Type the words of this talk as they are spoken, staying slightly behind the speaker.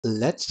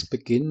let's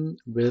begin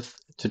with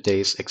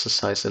today's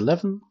exercise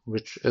 11,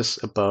 which is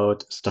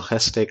about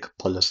stochastic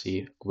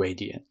policy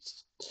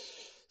gradients.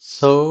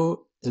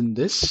 So in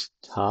this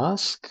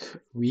task,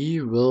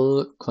 we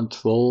will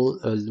control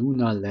a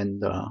lunar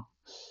lander.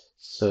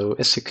 So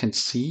as you can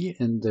see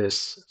in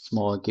this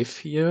small GIF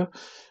here,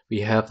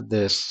 we have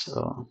this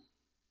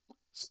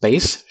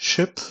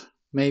spaceship,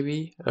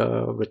 maybe,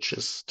 which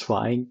is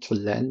trying to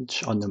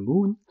land on the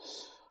moon.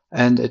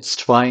 And it's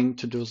trying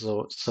to do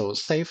so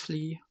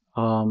safely,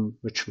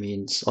 which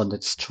means on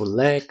its two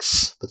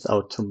legs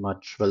without too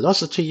much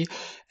velocity,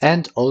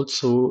 and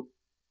also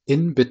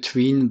in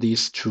between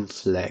these two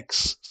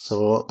flags.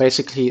 So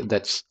basically,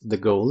 that's the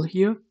goal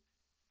here.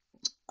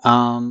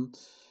 Um,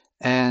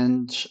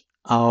 and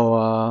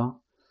our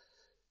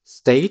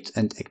state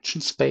and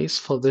action space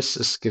for this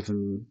is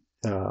given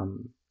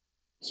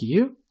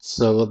here.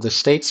 So the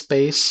state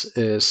space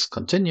is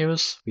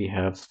continuous. We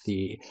have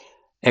the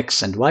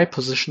x and y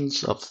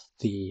positions of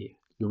the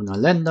lunar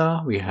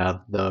lander. We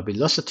have the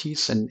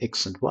velocities in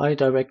x and y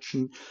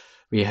direction.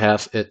 We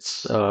have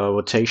its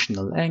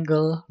rotational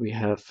angle. We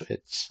have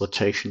its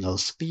rotational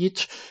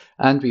speed.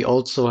 And we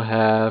also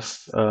have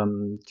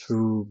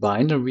true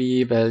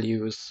binary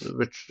values,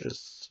 which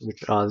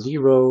are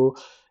 0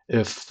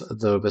 if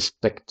the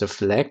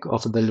respective leg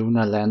of the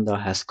lunar lander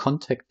has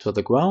contact to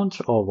the ground,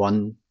 or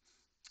 1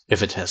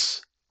 if it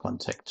has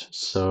contact.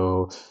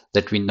 So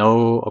that we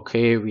know,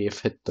 okay, we have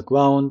hit the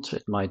ground.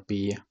 It might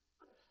be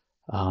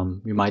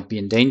we might be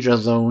in danger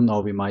zone,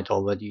 or we might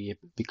already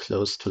be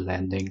close to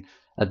landing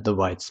at the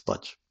right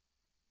spot.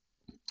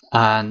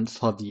 And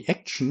for the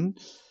action,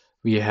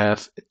 we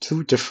have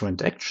two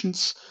different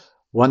actions.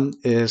 One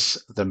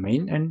is the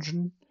main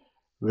engine,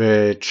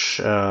 which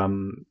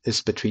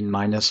is between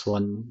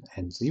 -1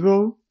 and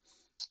 0.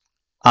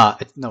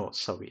 No,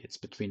 sorry, it's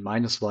between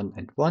 -1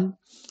 and 1.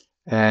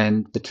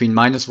 And between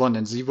 -1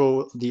 and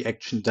 0, the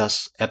action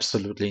does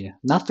absolutely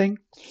nothing.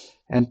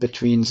 And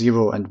between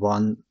 0 and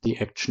 1, the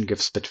action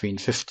gives between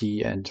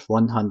 50 and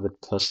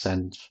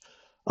 100%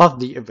 of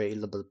the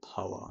available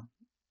power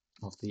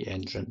of the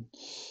engine.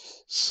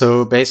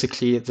 So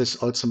basically, this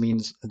also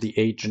means the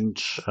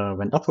agent,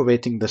 when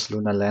operating this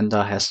lunar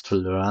lander, has to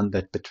learn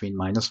that between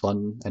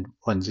 -1 and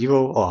 10,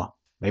 or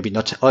maybe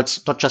not, or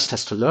it's not just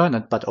has to learn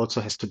it, but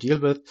also has to deal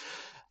with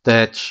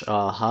that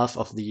half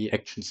of the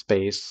action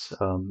space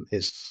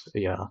is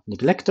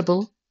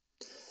neglectable.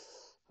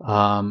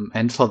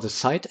 And for the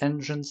side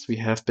engines, we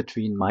have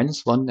between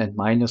 -1 and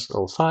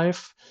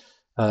 -0.5,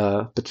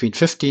 between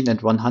 15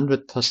 and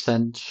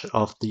 100%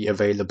 of the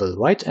available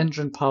right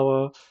engine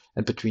power,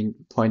 and between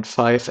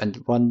 0.5 and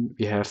 1,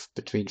 we have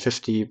between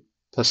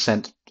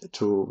 50%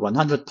 to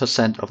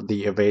 100% of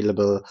the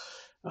available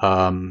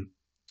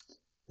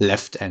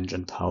left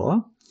engine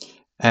power.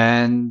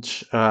 And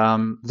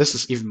this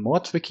is even more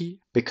tricky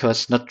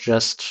because not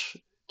just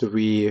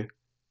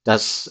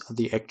does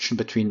the action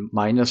between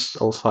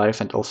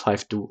 -0.5 and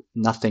 0.5 do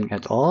nothing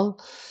at all,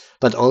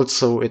 but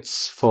also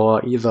it's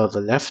for either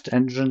the left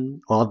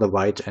engine or the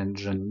right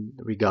engine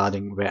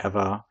regarding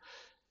wherever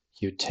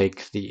you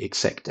take the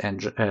exact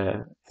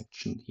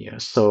action here.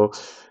 So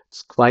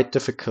it's quite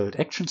difficult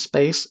action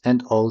space,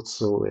 and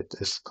also it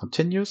is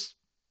continuous,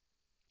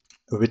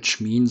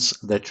 which means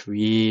that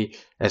we,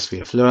 as we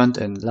have learned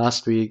in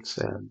last week's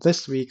and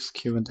this week's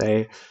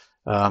Q&A,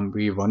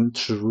 we want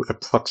to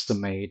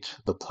approximate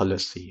the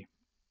policy.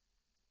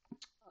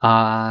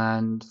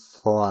 And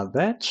for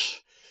that,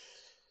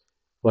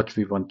 what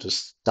we want to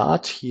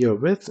start here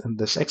with in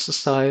this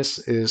exercise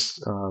is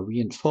a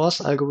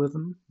reinforce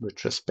algorithm,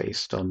 which is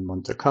based on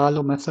Monte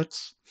Carlo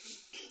methods.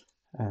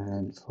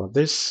 And for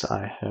this,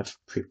 I have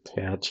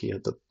prepared here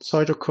the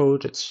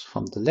pseudocode. It's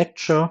from the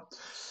lecture.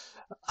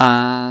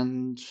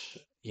 And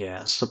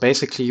yeah, so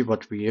basically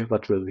what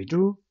will we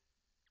do?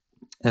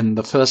 In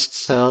the first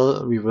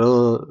cell, we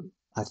will,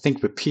 I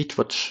think, repeat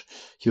what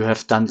you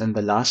have done in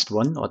the last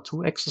 1 or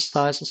 2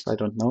 exercises. I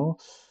don't know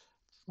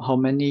how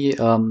many.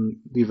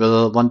 We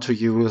will want to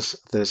use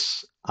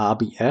this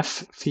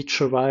RBF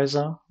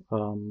featureizer,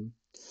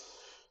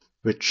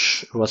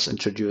 which was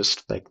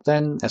introduced back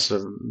then as a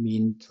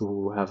mean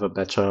to have a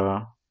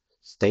better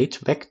state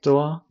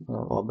vector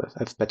or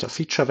a better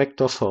feature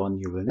vector for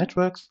neural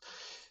networks.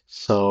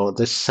 So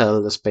this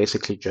cell is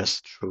basically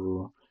just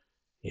to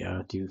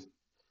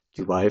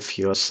derive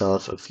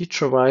yourself a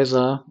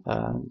featureizer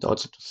and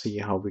also to see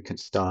how we can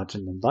start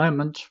an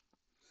environment.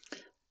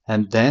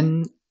 And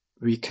then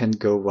we can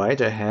go right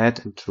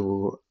ahead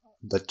into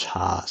the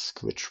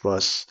task, which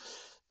was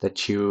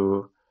that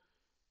you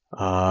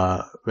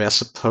we're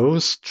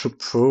supposed to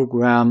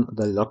program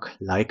the log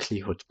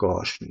likelihood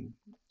Gaussian,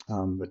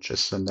 which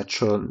is a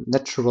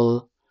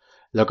natural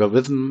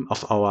logarithm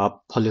of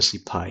our policy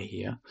pi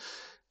here.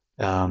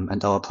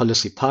 And our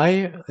policy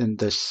pi in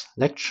this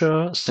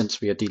lecture,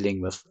 since we are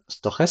dealing with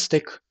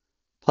stochastic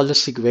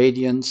policy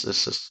gradients,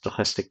 is a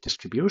stochastic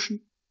distribution.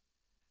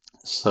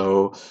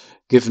 So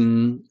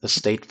given a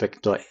state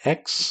vector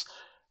x,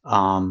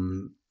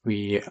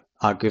 we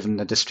are given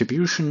a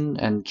distribution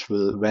and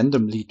will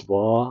randomly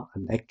draw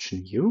an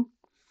action u.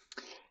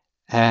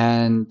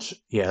 And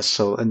yeah,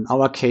 so in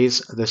our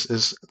case, this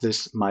is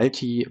this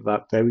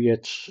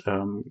multivariate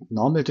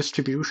normal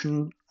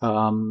distribution,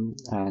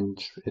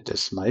 and it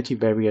is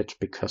multivariate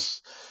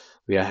because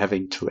we are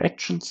having two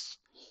actions.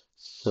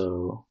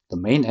 So the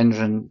main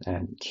engine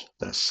and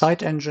the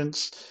side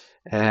engines,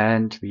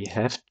 and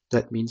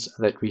that means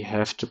that we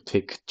have to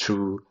pick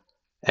two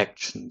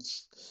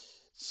actions.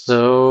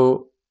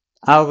 So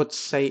I would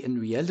say in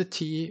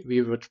reality,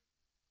 we would,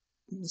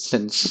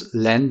 since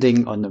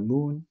landing on the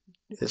moon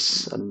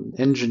is an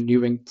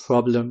engineering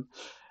problem,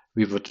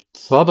 we would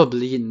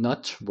probably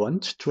not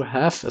want to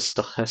have a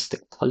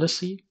stochastic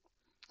policy,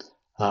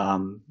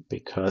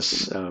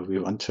 because we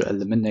want to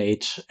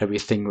eliminate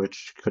everything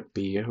which could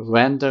be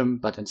random,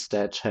 but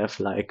instead have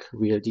like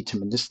real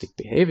deterministic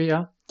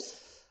behavior.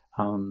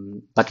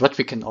 But what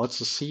we can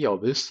also see, or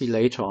will see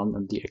later on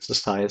in the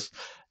exercise,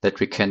 that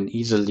we can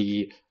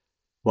easily,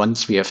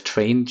 once we have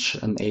trained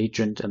an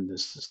agent in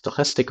this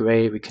stochastic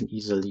way, we can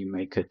easily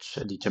make it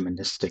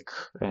deterministic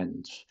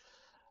and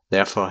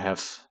therefore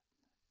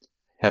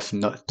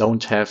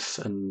don't have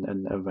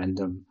a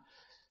random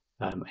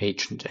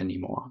agent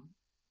anymore.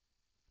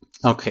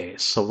 Okay,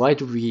 so why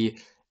do we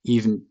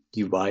even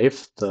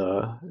derive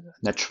the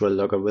natural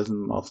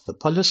logarithm of the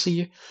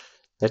policy?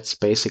 That's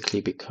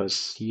basically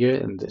because here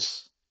in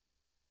this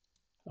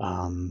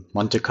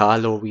Monte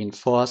Carlo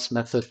reinforce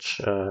method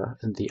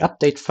in the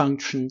update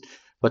function,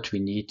 what we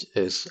need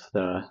is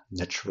the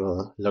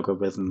natural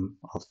logarithm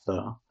of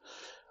the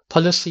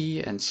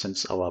policy. And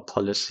since our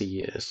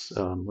policy is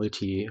a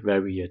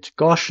multivariate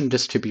Gaussian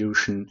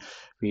distribution,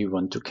 we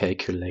want to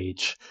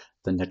calculate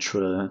the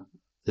natural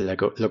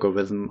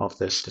logarithm of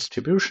this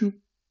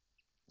distribution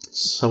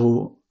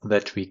so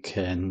that we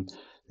can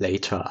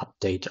later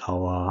update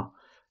our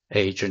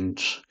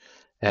agent.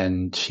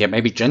 And yeah,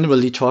 maybe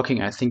generally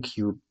talking, I think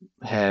you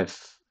have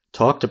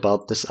talked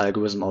about this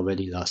algorithm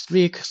already last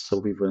week, so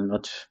we will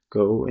not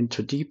go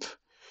into deep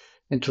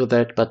into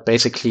that. But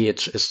basically,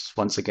 it is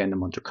once again a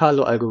Monte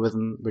Carlo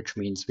algorithm, which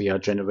means we are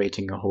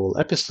generating a whole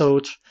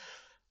episode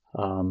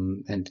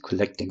and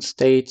collecting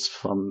states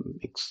from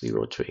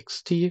x0 to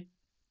xt,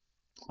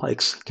 or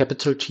x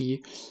capital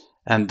T,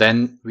 and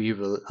then we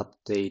will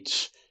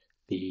update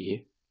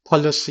the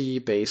policy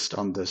based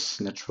on this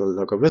natural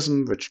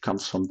logarithm, which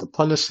comes from the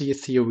policy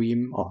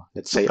theorem, or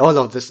let's say all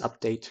of this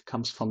update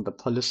comes from the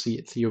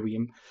policy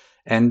theorem,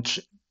 and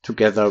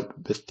together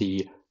with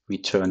the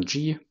return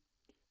G,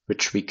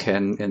 which we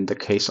can, in the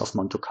case of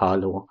Monte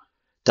Carlo,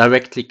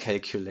 directly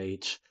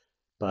calculate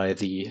by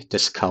the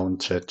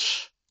discounted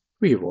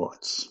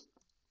rewards.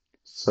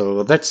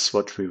 So that's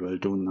what we will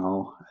do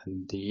now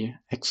in the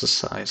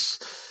exercise.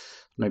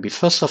 Maybe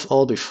first of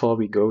all, before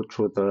we go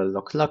to the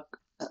log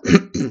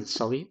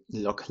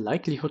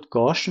likelihood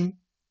Gaussian,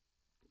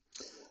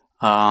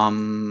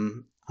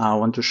 I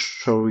want to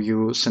show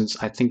you,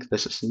 since I think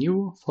this is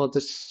new for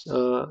this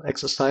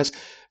exercise,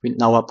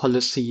 our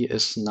policy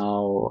is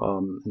now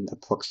an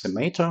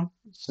approximator,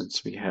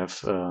 since we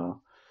have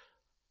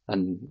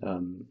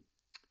an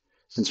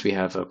since we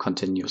have a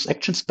continuous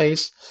action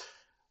space,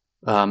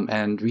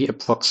 and we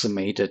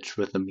approximate it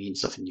with the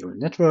means of a neural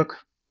network.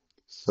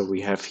 So we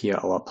have here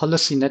our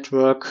policy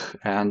network,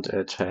 and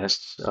it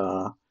has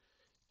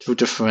two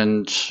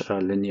different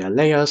linear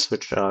layers,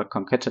 which are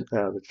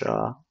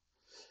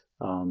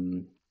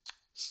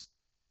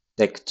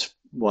stacked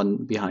one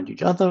behind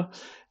each other.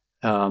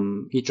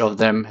 Each of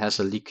them has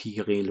a leaky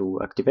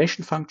ReLU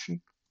activation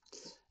function.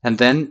 And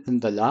then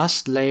in the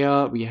last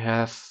layer, we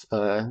have,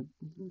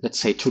 let's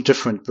say, two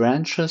different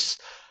branches,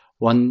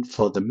 one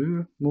for the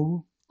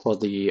mu for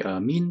the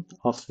mean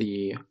of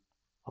the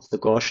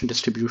Gaussian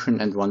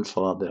distribution, and one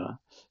for the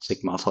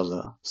sigma for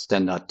the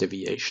standard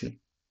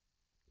deviation.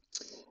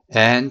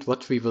 And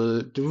what we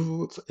will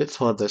do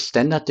for the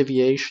standard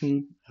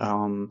deviation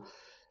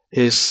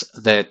is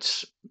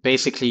that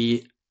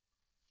basically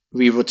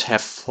we would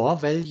have four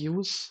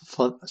values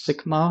for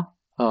sigma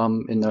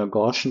in a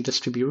Gaussian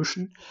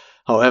distribution.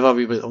 However,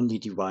 we will only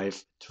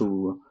derive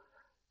two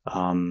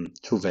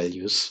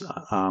values.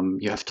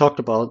 You have talked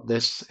about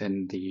this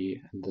in the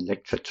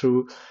lecture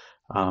too,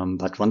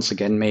 but once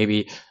again,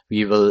 maybe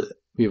we will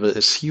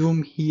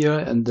assume here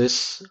in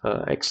this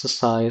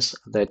exercise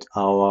that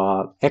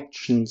our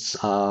actions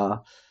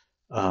are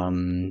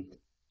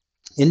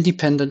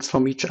independent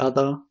from each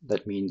other.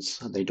 That means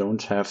they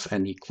don't have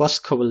any cross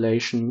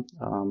correlation,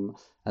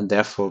 and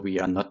therefore we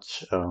are not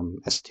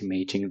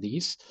estimating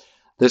these.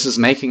 This is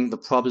making the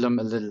problem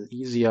a little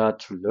easier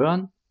to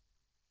learn.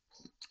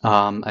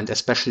 And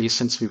especially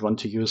since we want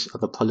to use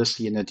the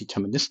policy in a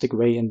deterministic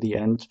way in the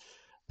end,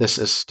 this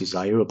is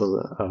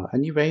desirable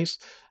anyways.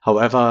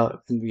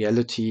 However, in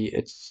reality,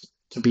 it's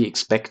to be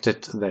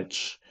expected that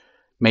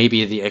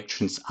maybe the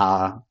actions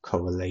are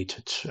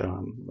correlated,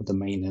 the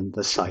main and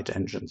the side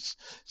engines.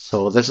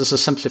 So this is a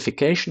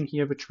simplification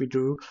here, which we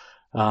do,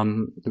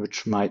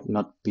 which might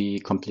not be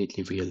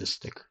completely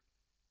realistic.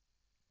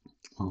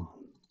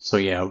 So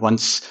yeah, when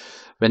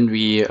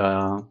we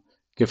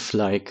give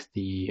like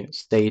the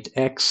state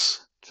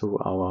x to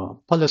our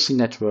policy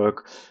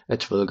network,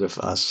 it will give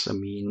us a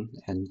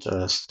mean and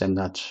a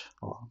standard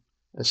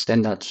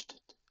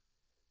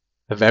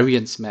a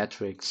variance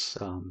matrix,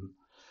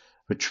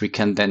 which we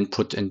can then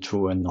put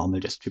into a normal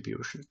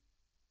distribution.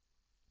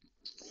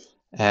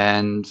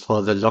 And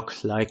for the log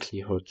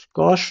likelihood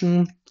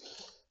Gaussian,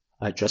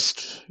 I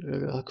just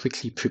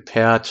quickly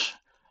prepared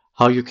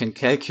how you can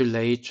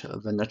calculate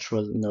the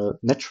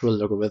natural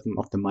logarithm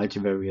of the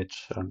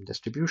multivariate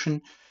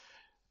distribution.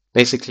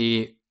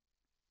 Basically,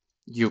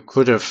 you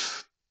could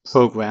have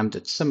programmed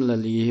it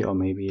similarly or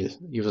maybe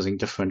using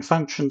different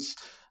functions.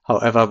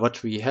 However,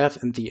 what we have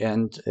in the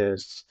end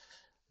is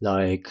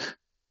like,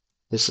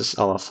 this is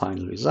our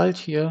final result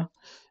here.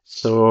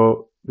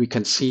 So we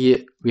can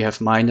see we have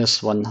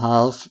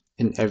 -1/2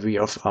 in every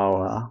of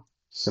our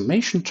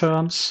summation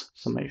terms.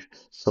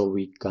 So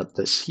we got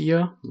this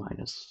here,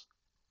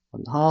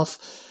 -1/2.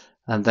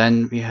 And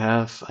then we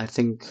have, I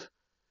think,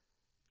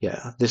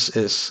 yeah, this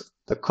is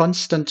the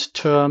constant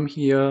term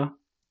here.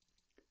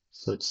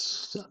 So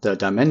it's the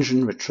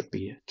dimension, which should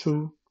be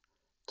 2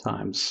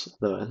 times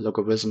the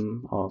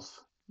logarithm of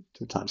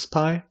 2 times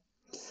pi.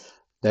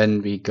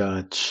 Then we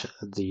got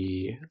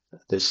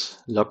this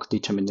log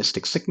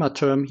deterministic sigma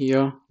term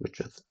here, which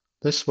is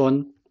this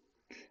one.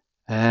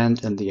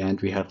 And in the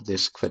end, we have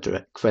this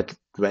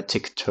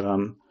quadratic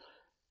term.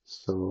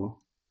 So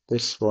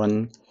this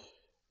one,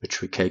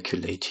 which we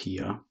calculate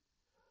here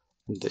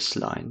in this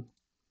line.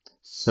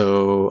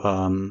 So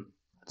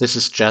this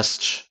is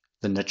just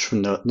the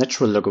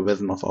natural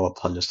logarithm of our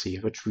policy,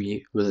 which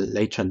we will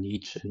later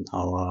need in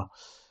our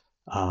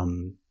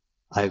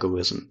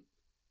algorithm.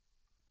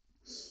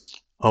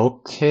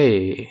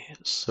 Okay,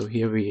 so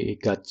here we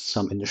got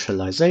some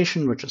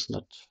initialization, which is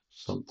not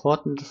so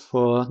important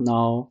for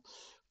now,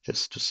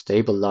 just to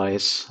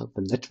stabilize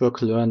the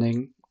network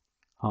learning.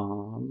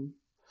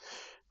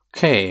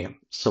 Okay,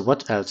 so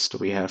what else do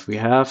we have? We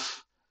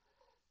have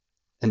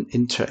an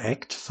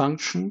interact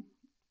function,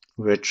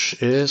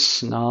 which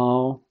is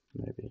now,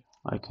 maybe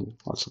I can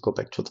also go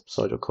back to the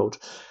pseudocode,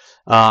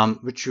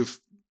 which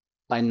you've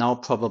by now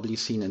probably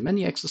seen in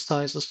many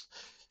exercises.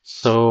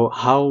 So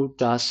how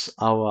does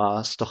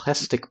our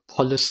stochastic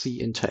policy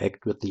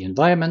interact with the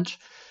environment?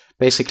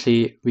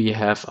 Basically, we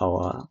have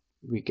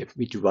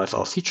we derive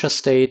our feature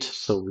state.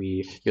 So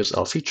we use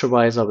our feature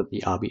visor with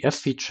the RBF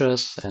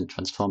features and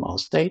transform our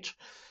state.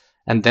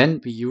 And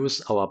then we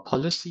use our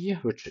policy,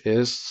 which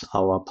is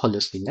our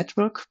policy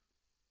network,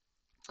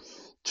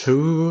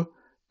 to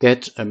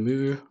get a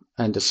mu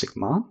and a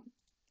sigma.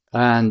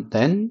 And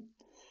then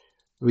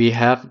we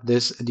have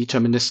this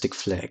deterministic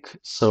flag.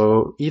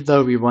 So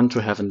either we want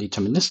to have a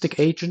deterministic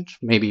agent,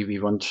 maybe we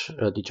want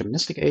a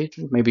deterministic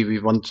agent, maybe we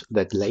want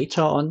that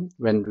later on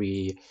when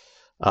we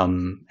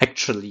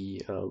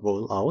actually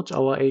roll out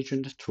our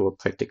agent to a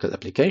practical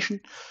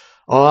application,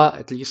 or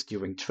at least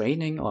during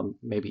training, or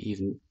maybe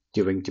even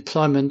during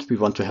deployment, we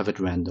want to have it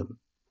random.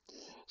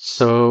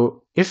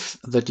 So if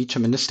the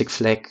deterministic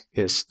flag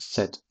is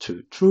set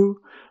to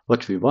true,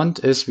 what we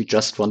want is we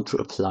just want to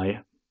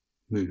apply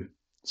mu.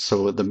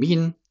 So the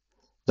mean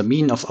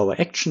of our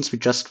actions, we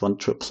just want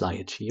to apply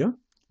it here.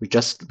 We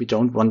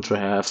don't want to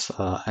have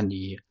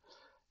any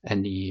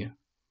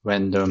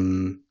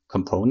random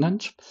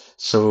component.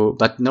 So,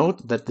 but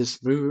note that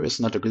this mu is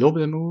not a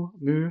global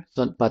mu,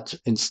 but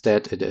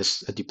instead it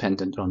is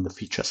dependent on the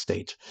feature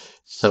state.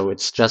 So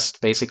it's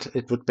just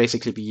it would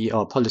basically be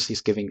our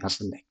policies giving us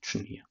an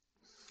action here.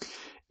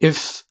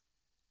 If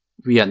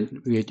we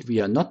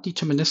are not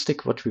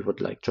deterministic, what we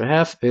would like to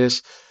have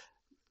is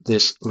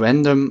this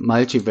random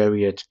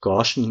multivariate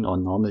Gaussian or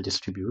normal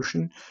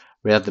distribution,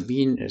 where the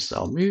mean is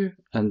our mu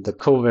and the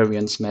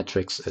covariance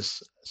matrix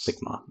is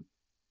sigma.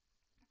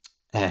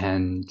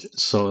 And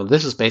so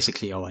this is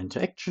basically our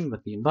interaction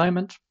with the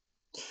environment.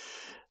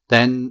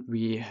 Then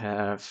we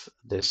have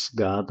this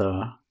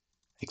gather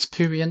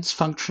experience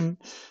function.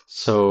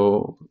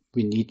 So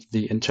we need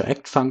the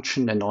interact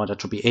function in order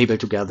to be able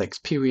to gather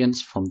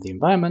experience from the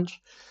environment.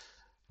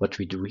 What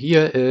we do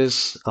here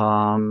is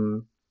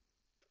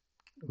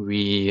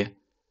we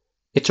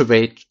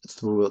iterate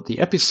through the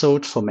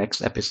episode for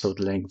max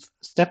episode length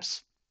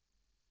steps.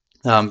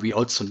 We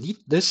also need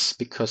this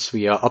because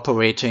we are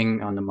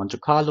operating on a Monte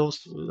Carlo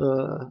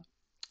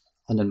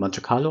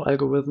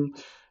algorithm,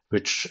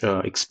 which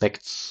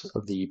expects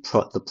the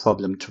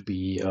problem to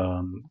be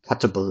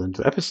cuttable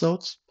into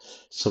episodes.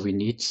 So we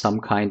need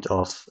some kind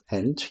of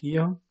end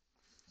here.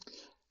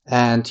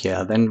 And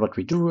yeah, then what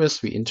we do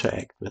is we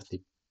interact with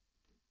the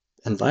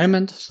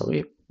environment,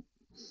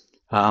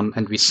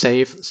 and we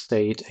save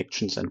state,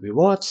 actions, and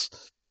rewards.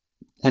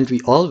 And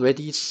we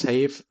already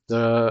save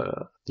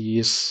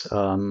these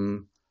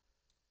ln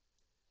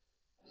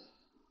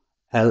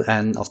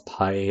of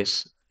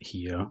pi's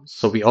here.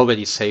 So we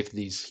already saved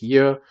these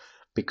here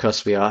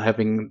because we are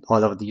having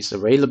all of these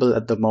available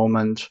at the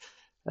moment.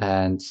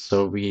 And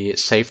so we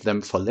save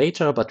them for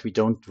later, but we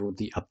don't do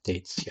the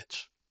updates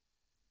yet.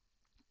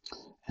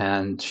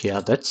 And yeah,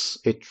 that's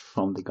it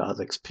from the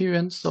gather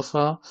experience so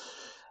far.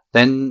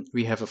 Then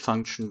we have a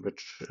function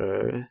which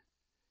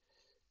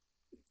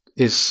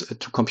is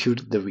to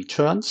compute the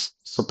returns.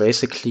 So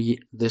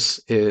basically, this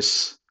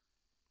is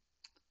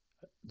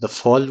the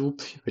for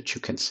loop, which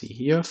you can see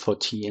here for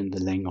t in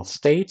the length of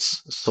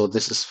states. So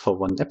this is for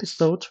one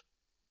episode.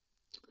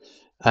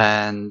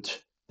 And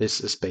this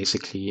is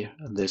basically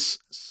this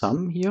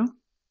sum here.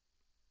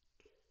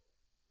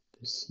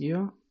 This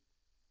here.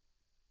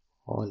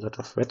 Oh, a lot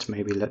of red.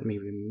 Maybe let me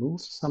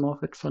remove some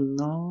of it for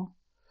now.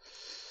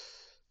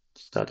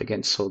 Start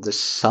again. So this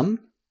sum.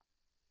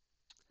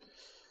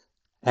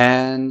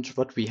 And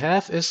what we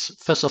have is,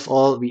 first of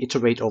all, we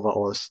iterate over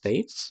all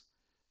states.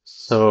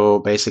 So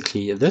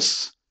basically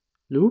this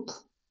loop.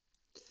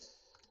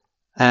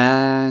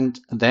 And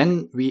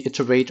then we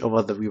iterate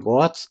over the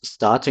rewards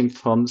starting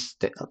from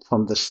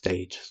the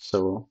state.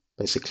 So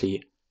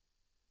basically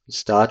we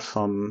start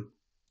from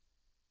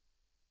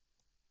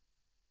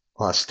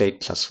our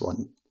state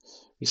 +1.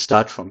 We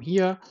start from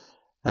here,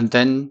 and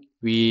then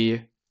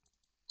we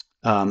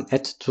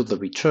add to the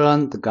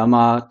return the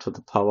gamma to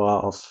the power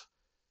of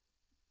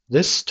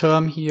this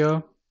term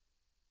here,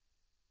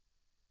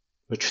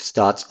 which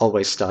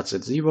always starts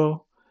at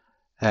 0,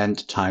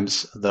 and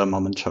times the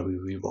momentary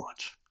reward.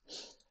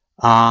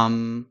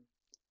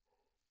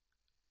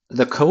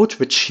 The code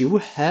which you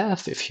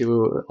have, if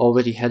you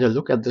already had a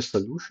look at the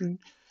solution,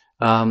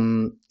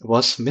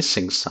 was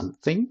missing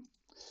something.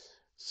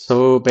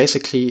 So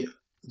basically,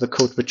 the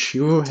code which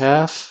you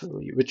have,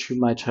 which you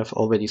might have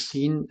already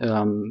seen,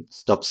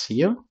 stops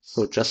here.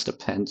 So just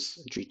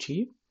appends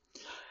GT.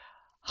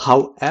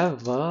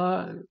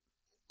 However,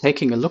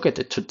 taking a look at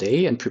it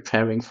today and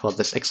preparing for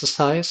this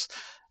exercise,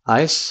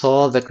 I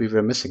saw that we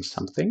were missing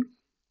something,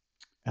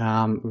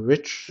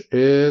 which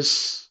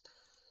is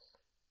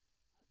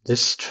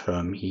this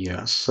term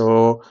here.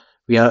 So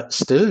we are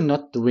still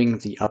not doing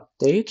the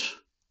update.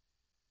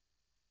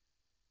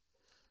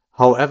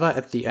 However,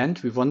 at the end,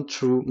 we want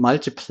to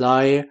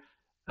multiply,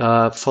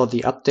 for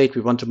the update,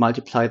 we want to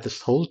multiply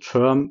this whole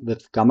term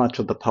with gamma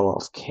to the power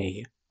of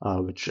k,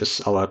 which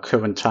is our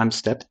current time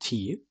step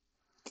t.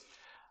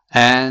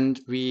 And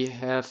we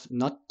have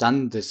not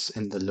done this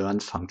in the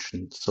learn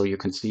function. So you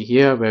can see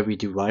here where we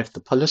derive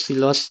the policy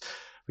loss,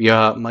 we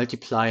are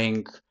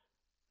multiplying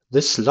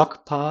this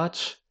log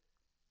part,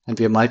 and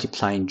we are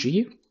multiplying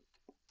g.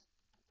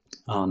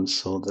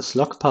 So this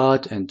log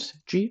part and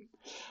g.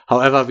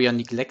 However, we are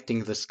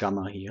neglecting this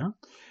gamma here.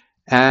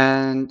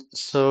 And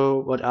so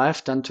what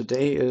I've done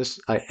today is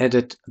I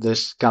added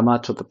this gamma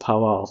to the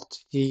power of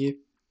t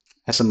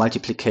as a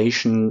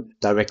multiplication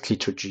directly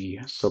to g.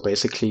 So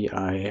basically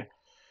I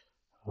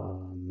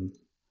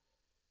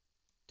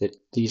did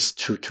these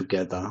two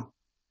together.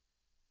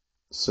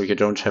 So you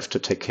don't have to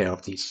take care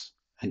of these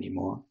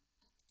anymore.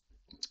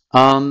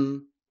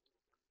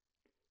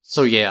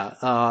 So yeah,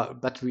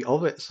 but I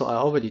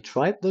already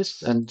tried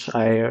this, and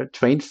I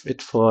trained it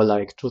for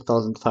like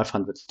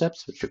 2,500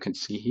 steps, which you can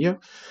see here.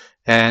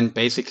 And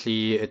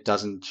basically, it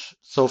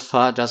so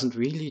far doesn't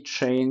really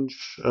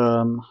change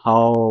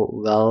how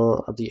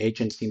well the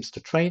agent seems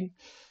to train.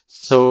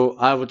 So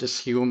I would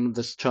assume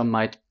this term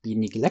might be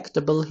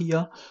neglectable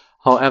here.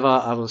 However,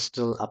 I will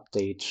still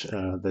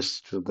update this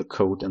to the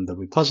code in the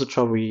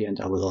repository, and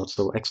I will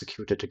also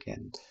execute it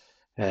again.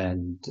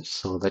 And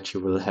so that you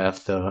will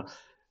have a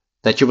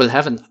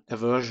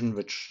version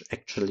which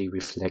actually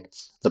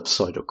reflects the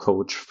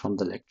pseudocode from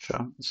the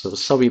lecture. So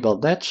sorry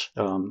about that.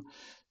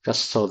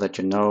 Just so that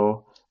you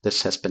know,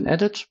 this has been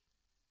added.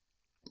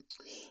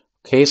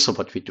 Okay, so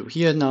what we do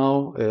here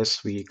now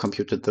is we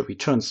computed the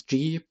returns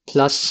g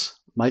plus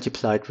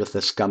multiplied with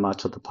this gamma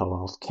to the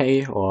power of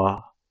k,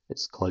 or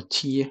it's called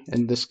t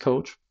in this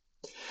code.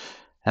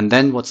 And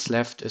then what's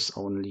left is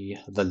only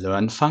the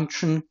learn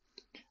function,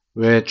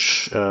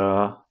 which,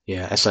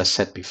 as I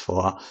said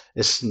before,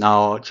 is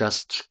now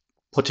just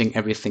putting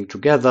everything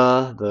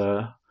together,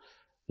 the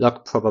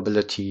log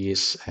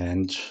probabilities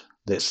and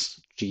this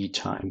g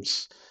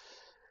times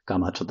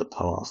gamma to the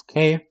power of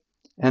k.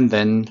 And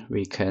then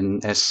we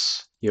can,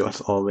 as you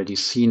have already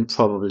seen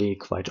probably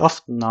quite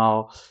often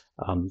now,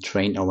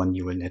 train our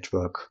neural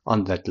network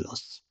on that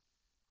loss.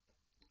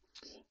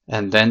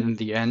 And then in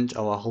the end,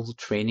 our whole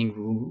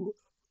training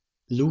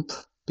loop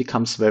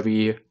becomes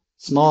very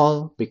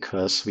small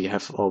because we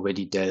have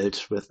already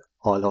dealt with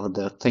all of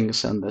the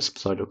things in this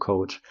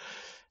pseudocode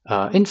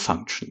in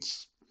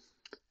functions.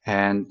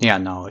 And yeah,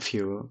 now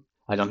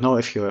I don't know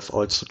if you have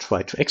also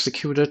tried to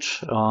execute it,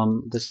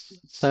 this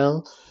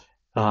cell.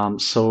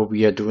 So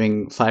we are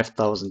doing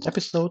 5,000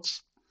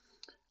 episodes.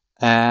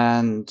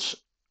 And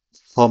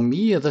for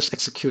me, this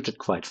executed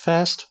quite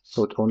fast.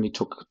 So it only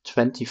took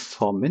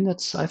 24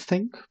 minutes, I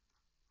think.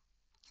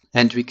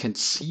 And we can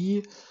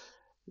see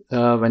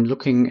when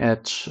looking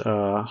at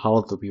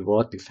how the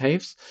reward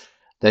behaves,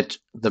 that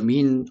the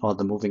mean or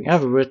the moving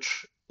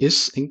average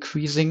is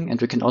increasing.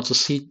 And we can also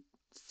see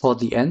for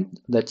the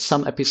end that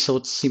some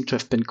episodes seem to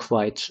have been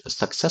quite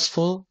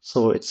successful.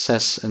 So it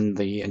says in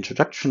the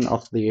introduction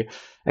of the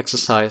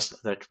exercise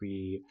that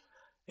we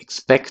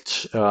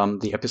expect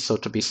the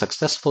episode to be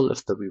successful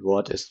if the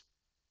reward is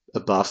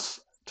above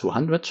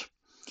 200.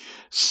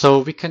 So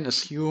we can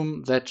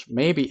assume that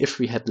maybe if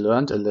we had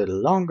learned a little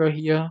longer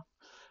here,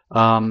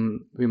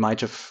 we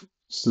might have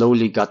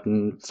slowly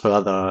gotten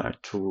further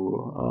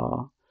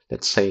to,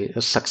 let's say,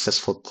 a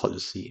successful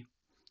policy.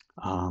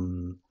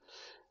 Um,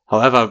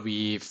 However,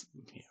 we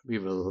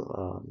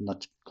will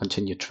not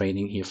continue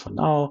training here for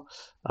now.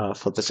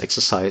 For this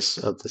exercise,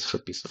 this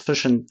should be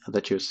sufficient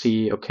that you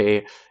see,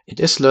 okay,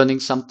 it is learning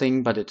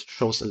something, but it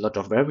shows a lot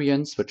of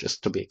variance, which is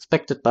to be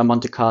expected by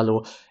Monte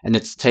Carlo, and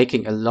it's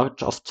taking a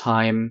lot of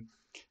time,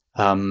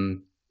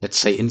 let's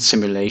say, in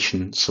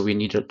simulation. So we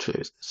needed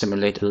to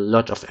simulate a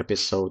lot of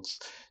episodes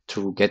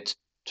to get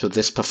to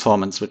this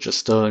performance, which is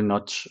still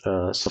not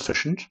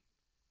sufficient.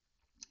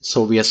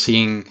 So we are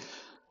seeing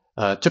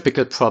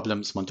typical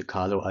problems Monte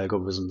Carlo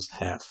algorithms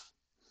have.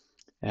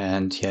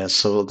 And yeah,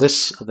 so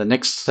the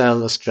next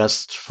cell is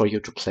just for you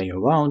to play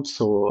around.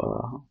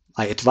 So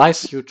I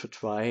advise you to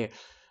try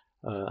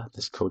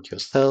this code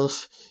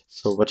yourself.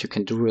 So what you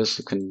can do is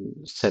you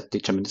can set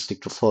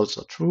deterministic to false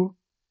or true.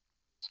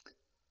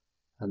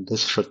 And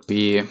this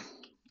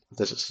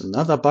is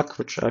another bug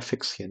which I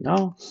fix here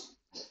now.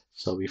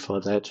 Sorry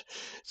for that.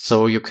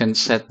 So you can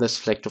set this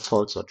flag to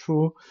false or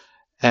true.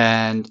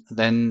 And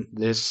then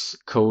this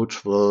code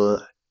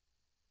will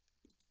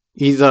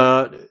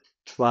either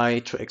try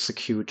to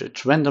execute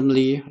it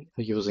randomly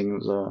using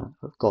the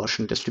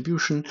Gaussian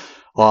distribution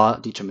or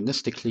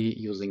deterministically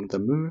using the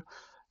mu.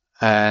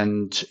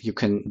 And you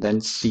can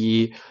then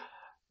see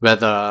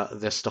whether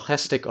the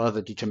stochastic or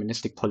the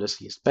deterministic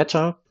policy is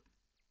better.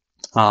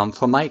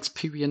 From my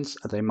experience,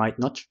 they might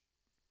not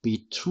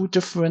be too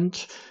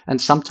different,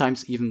 and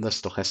sometimes even the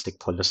stochastic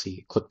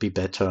policy could be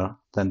better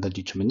than the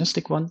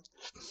deterministic one.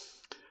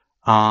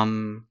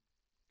 However,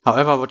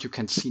 what you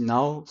can see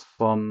now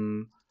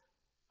from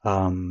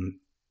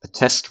a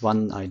test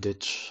one I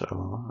did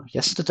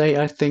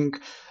yesterday, I think,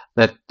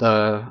 that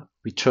the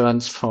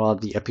returns for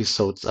the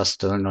episodes are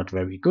still not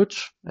very good,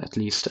 at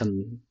least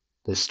in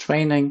this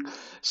training.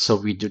 So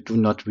we do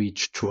not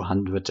reach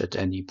 200 at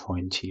any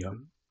point here.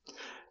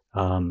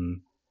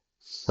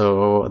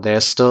 So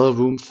there's still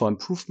room for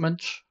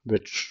improvement,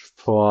 which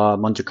for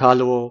Monte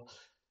Carlo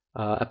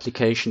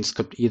applications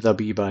could either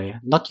be by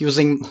not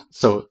using,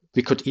 so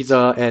we could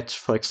either add,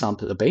 for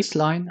example, a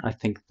baseline. I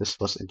think this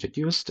was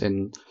introduced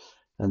in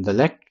the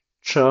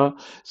lecture,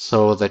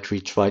 so that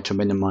we try to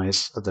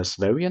minimize this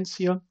variance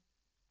here.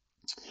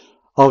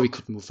 Or we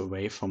could move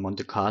away from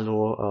Monte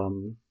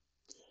Carlo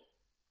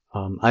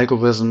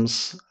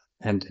algorithms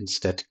and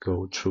instead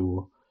go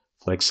to,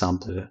 for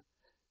example,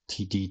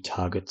 TD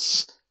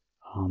targets,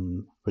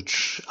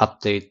 which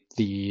update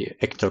the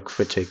actor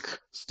critic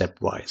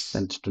stepwise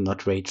and do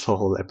not wait for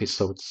whole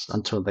episodes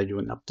until they do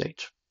an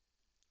update.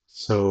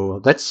 So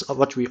that's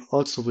what we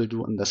also will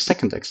do in the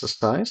second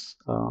exercise.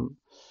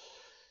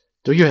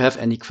 Do you have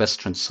any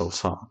questions so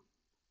far?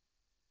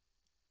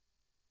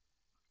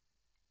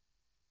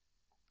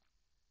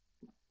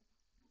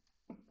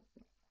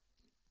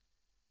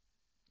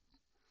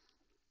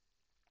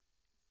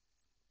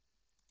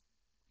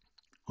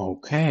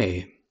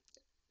 Okay.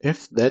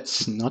 If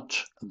that's not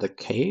the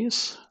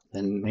case,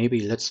 then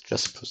maybe let's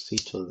just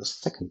proceed to the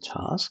second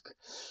task.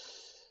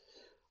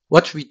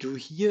 What we do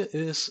here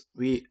is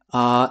we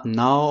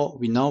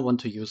now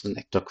want to use an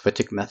actor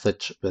critic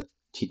method with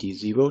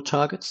TD0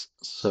 targets,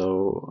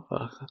 so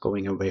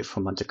going away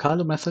from Monte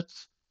Carlo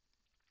methods.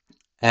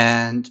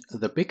 And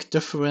the big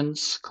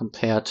difference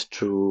compared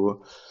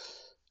to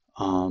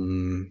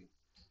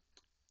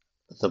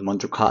the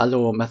Monte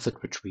Carlo method,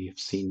 which we have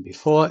seen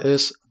before,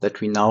 is that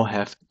we now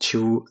have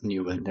two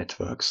neural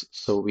networks.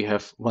 So we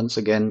have, once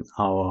again,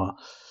 our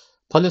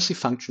policy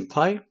function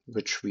pi,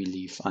 which we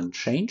leave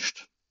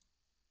unchanged.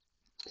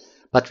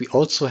 But we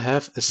also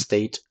have a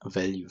state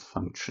value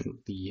function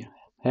b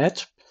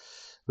hat,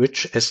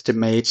 which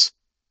estimates,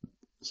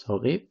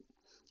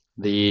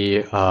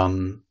 the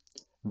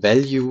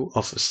value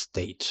of a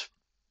state.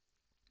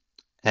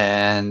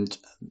 And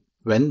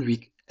when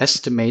we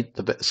estimate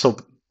so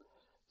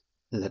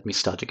let me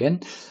start again.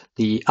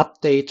 The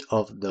update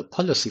of the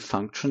policy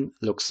function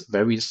looks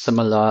very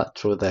similar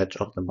to that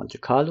of the Monte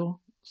Carlo.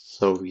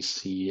 So we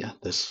see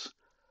this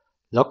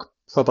log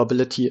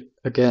probability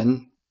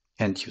again,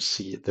 and you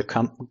see the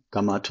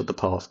gamma to the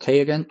power of k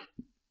again.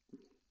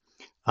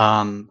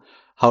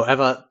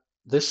 However,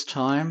 this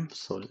time,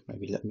 so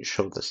maybe let me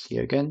show this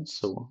here again.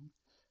 So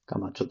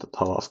gamma to the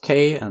power of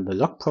k and the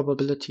log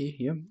probability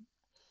here.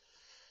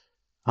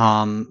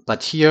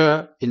 But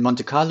here in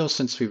Monte Carlo,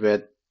 since we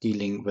were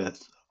dealing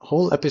with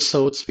whole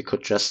episodes, we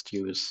could just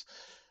use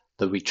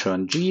the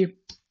return g,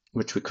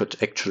 which we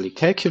could actually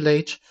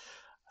calculate.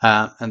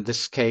 In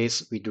this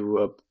case, we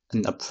do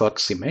an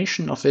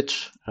approximation of it,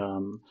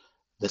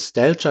 this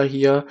delta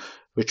here,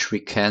 which we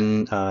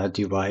can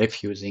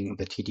derive using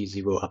the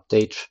TD0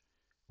 update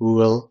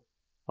rule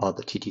or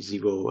the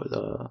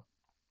TD0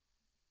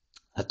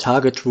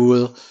 target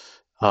rule,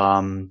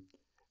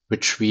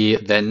 which we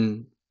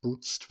then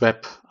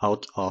bootstrap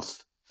out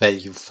of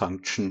value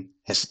function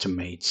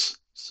estimates.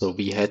 So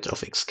v hat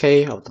of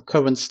xk of the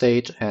current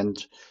state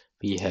and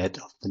v hat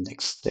of the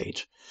next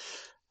state.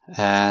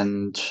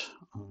 And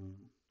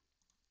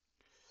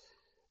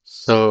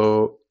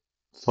so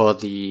for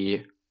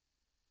the,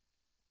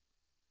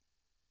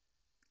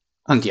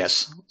 and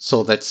yes,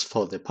 so that's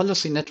for the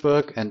policy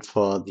network, and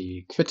for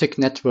the critic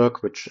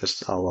network, which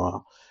is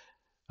our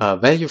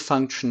value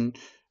function,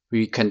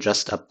 we can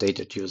just update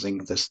it using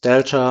this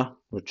delta,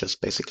 which is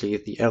basically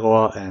the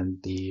error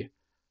and the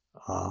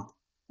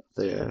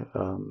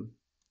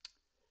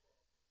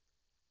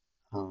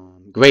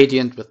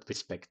gradient with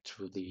respect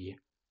to the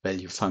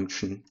value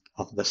function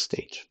of the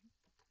state.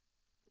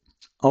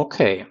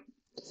 Okay,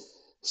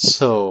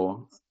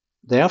 so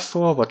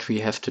therefore what we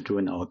have to do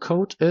in our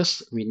code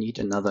is we need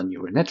another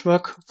neural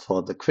network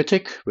for the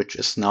critic, which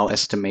is now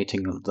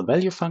estimating the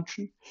value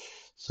function.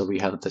 So we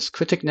have this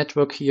critic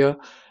network here,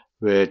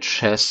 which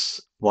has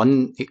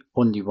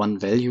only one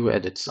value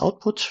at its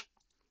output,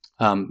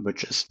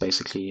 which is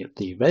basically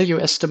the value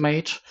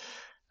estimate.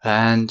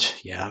 And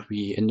yeah,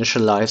 we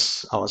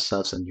initialize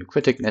ourselves a new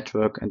critic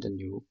network and a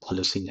new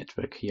policy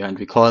network here, and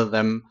we call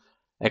them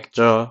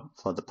actor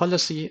for the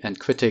policy and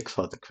critic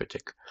for the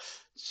critic.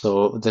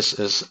 So this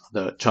is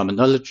the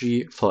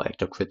terminology for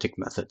actor-critic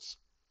methods.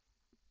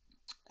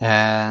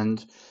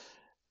 And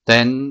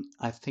then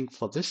I think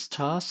for this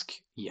task,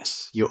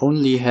 yes, you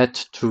only had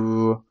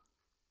to,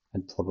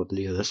 and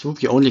probably this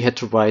loop, you only had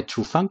to write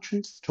two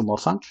more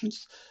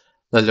functions,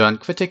 the learn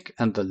critic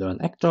and the learn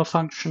actor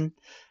function.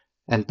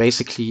 And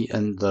basically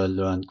in the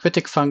learn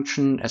critic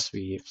function, as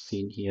we've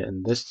seen here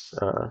in this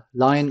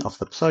line of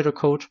the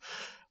pseudocode,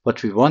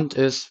 what we want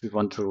is we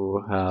want to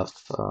have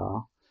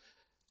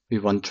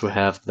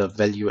the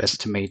value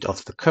estimate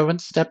of the current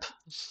step.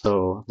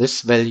 So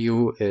this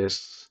value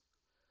is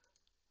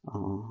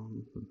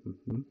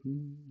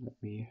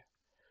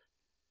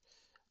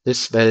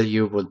this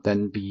value would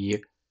then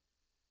be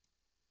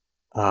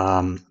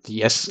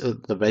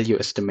the value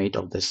estimate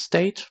of this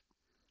state.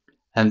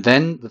 And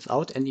then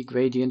without any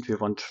gradient, we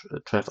want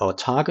to have our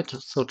target,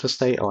 so to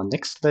say, our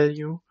next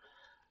value,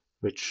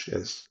 which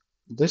is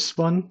this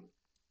one.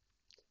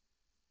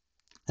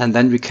 And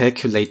then we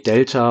calculate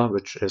delta,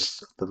 which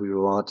is the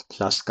reward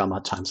plus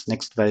gamma times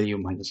next value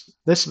minus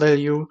this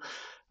value,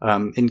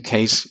 in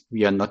case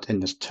we are not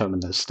in this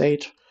terminal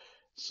state.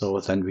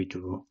 So then we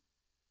do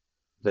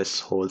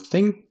this whole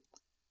thing.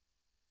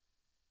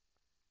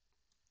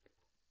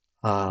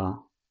 The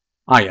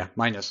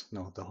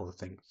whole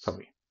thing,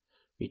 sorry.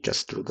 We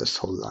just do this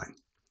whole line.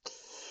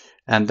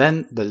 And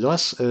then the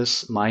loss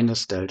is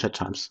minus delta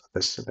times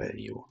this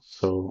value.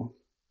 So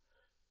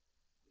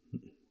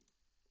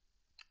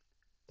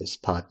this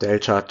part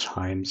delta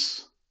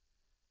times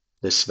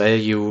this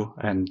value,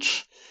 and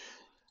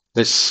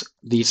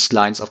these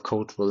lines of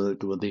code will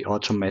do the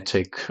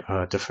automatic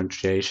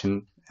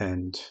differentiation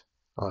and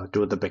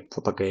do the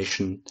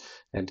backpropagation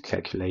and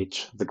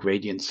calculate the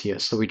gradients here.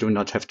 So we do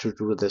not have to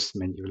do this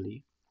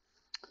manually.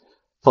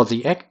 For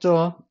the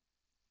actor,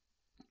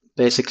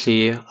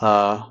 basically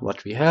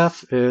what we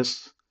have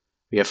is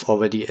we have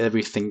already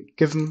everything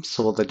given.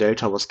 So the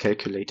delta was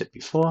calculated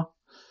before.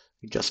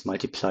 We just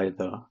multiply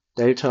the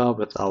delta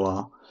with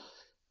our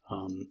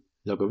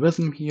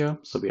logarithm here.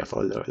 So we have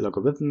our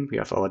logarithm, we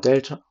have our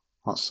delta.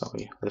 Oh,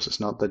 sorry, this is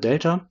not the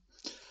delta.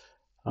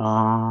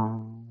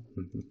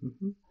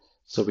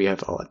 So we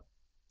have our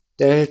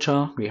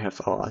delta, we have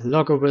our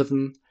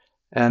logarithm,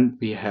 and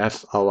we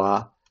have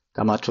our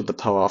gamma to the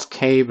power of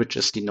k, which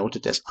is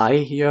denoted as I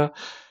here,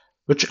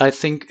 which I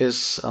think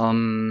is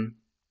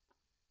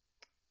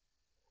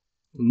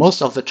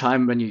most of the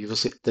time when you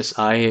use this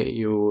I,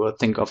 you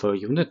think of a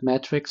unit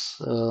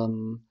matrix.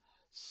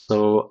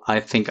 So I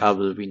think I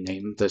will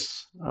rename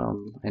this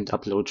and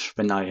upload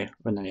when I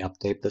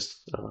update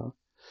this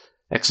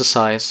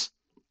exercise.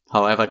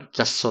 However,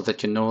 just so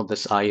that you know,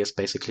 this I is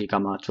basically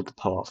gamma to the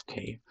power of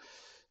k.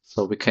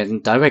 So we can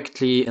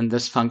directly in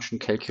this function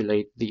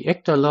calculate the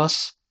actor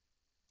loss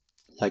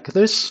like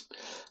this,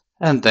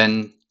 and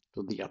then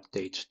do the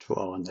update to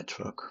our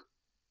network.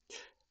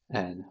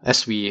 And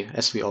as we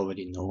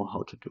already know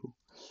how to do.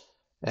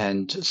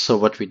 And so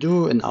what we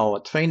do in our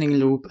training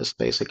loop is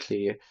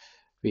basically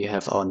we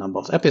have our number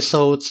of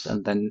episodes,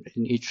 and then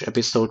in each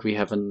episode we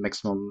have a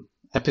maximum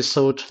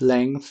episode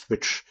length,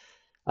 which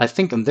I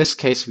think in this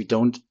case we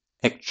don't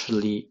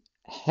actually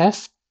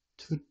have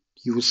to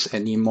use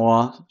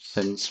anymore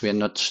since we're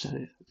not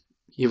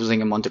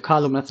using a Monte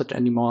Carlo method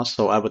anymore.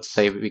 So I would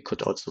say we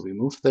could also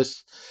remove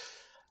this.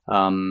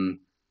 However,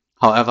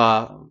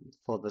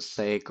 for the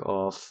sake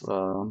of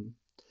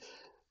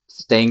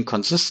staying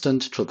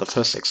consistent to the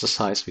first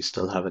exercise, we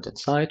still have it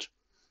inside.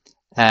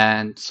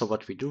 And so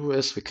what we do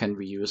is we can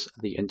reuse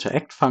the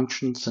interact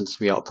function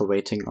since we are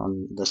operating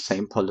on the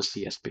same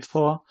policy as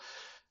before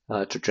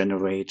to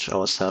generate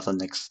ourselves a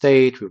next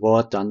state,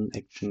 reward, done,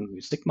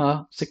 action,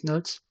 sigma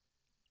signals.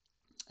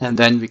 And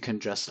then we can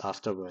just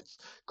afterwards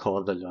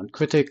call the learn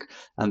critic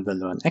and the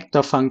learn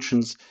actor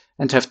functions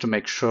and have to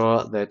make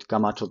sure that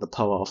gamma to the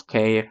power of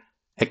k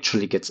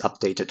actually gets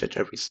updated at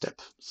every step.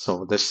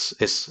 So this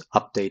is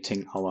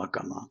updating our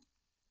gamma.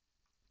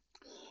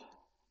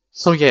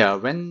 So yeah,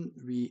 when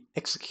we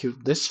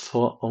execute this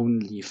for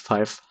only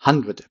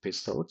 500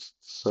 episodes,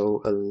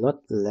 so a lot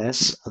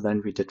less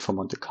than we did for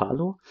Monte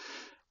Carlo,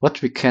 what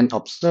we can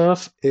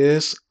observe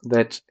is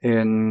that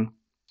in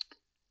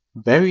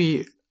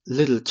very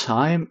little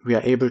time, we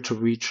are able to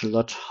reach a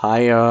lot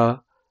higher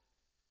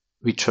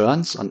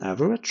returns on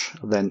average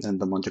than in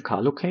the Monte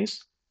Carlo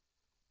case.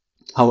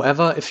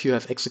 However, if you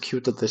have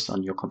executed this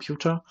on your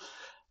computer,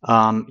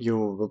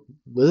 you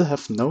will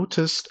have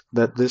noticed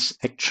that this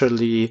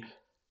actually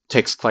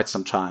takes quite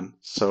some time.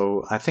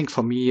 So I think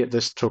for me,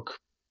 this took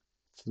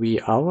 3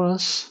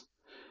 hours.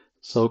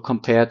 So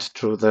compared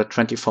to the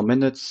 24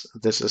 minutes,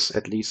 this is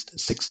at least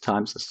 6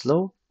 times as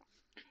slow.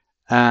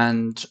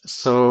 And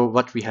so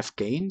what we have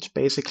gained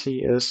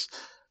basically is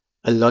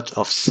a lot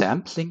of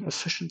sampling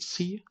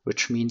efficiency,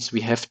 which means we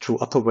have to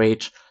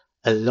operate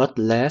a lot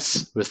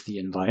less with the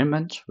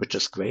environment, which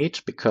is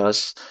great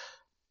because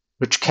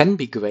which can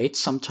be great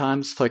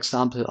sometimes, for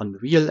example, on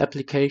real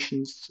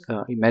applications.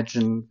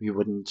 Imagine we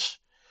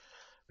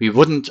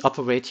wouldn't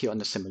operate here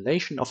on a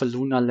simulation of a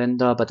lunar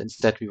lander, but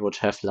instead we would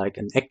have like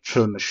an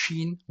actual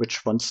machine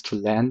which wants to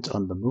land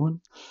on the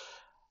moon.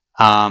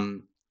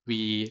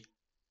 We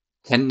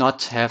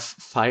cannot have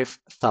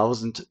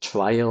 5,000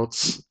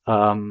 trials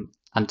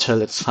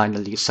until it's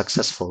finally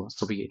successful.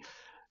 So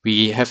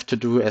we have to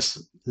do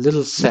as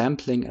little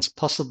sampling as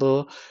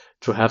possible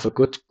to have a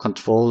good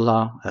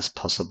controller as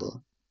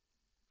possible.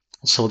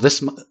 So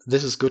this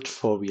is good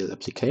for real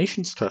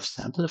applications to have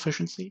sample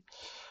efficiency.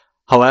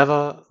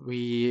 However,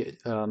 we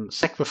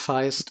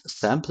sacrificed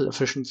sample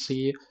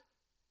efficiency.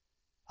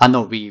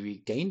 No,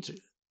 we gained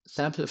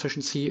sample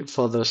efficiency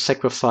for the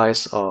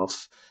sacrifice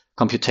of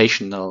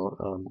computational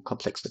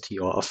complexity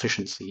or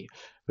efficiency,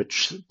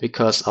 which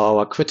because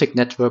our critic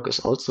network is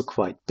also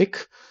quite big.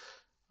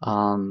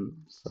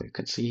 So you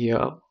can see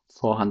here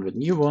 400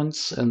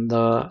 neurons in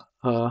the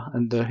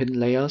hidden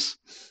layers.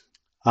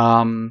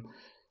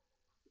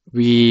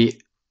 We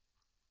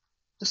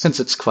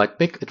Since it's quite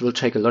big, it will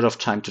take a lot of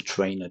time to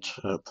train it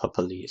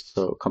properly.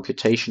 So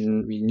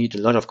we need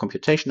a lot of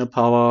computational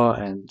power,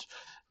 and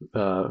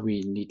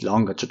we need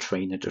longer to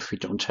train it if we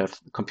don't have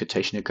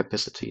computational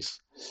capacities.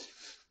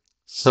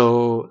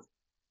 So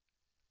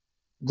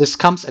this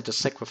comes at a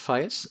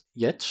sacrifice,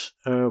 yet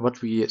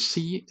what we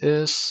see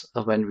is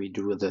when we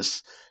do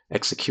this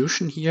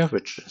execution here,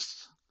 which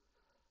is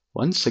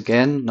once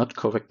again not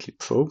correctly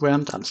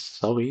programmed, I'm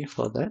sorry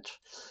for that.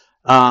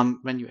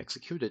 When you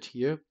execute it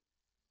here,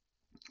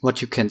 what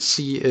you can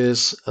see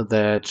is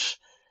that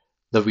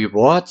the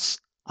rewards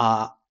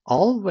are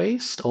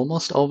almost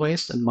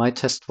always, in my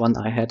test one,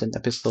 I had an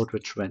episode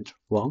which went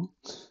wrong,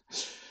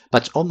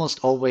 but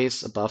almost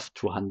always above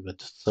 200.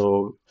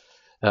 So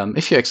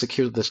if you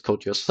execute this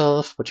code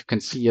yourself, what you can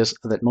see is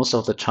that most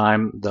of the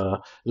time the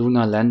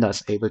lunar lander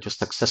is able to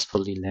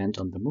successfully land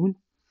on the moon,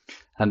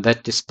 and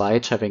that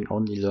despite having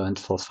only learned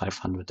for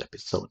 500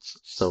 episodes.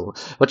 So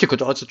what you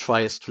could also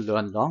try is to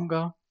learn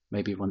longer,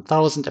 maybe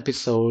 1,000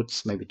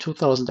 episodes, maybe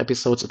 2,000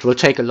 episodes. It will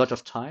take a lot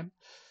of time.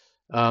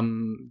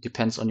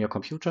 Depends on your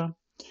computer.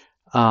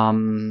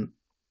 But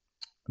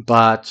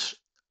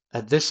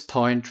at this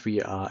point,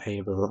 we are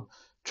able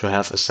to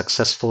have a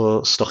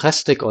successful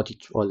stochastic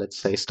or let's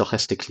say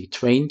stochastically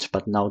trained,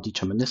 but now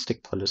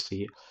deterministic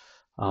policy,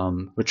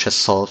 which has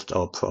solved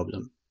our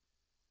problem.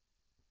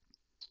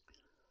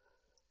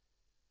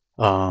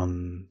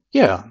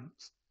 Yeah.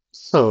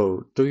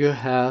 So do you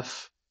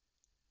have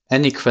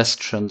any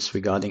questions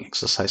regarding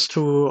exercise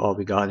 2 or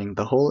regarding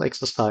the whole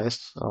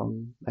exercise?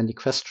 Any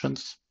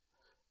questions?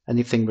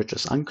 Anything which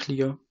is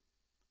unclear?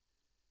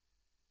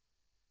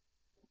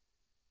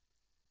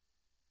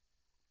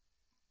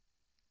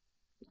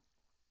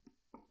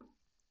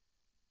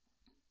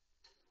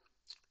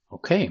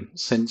 Okay,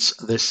 since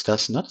this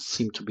does not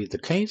seem to be the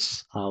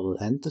case, I will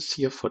end this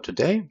here for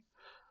today.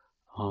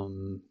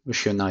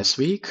 Wish you a nice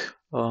week,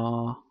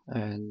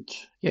 and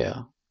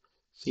yeah,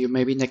 see you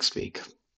maybe next week.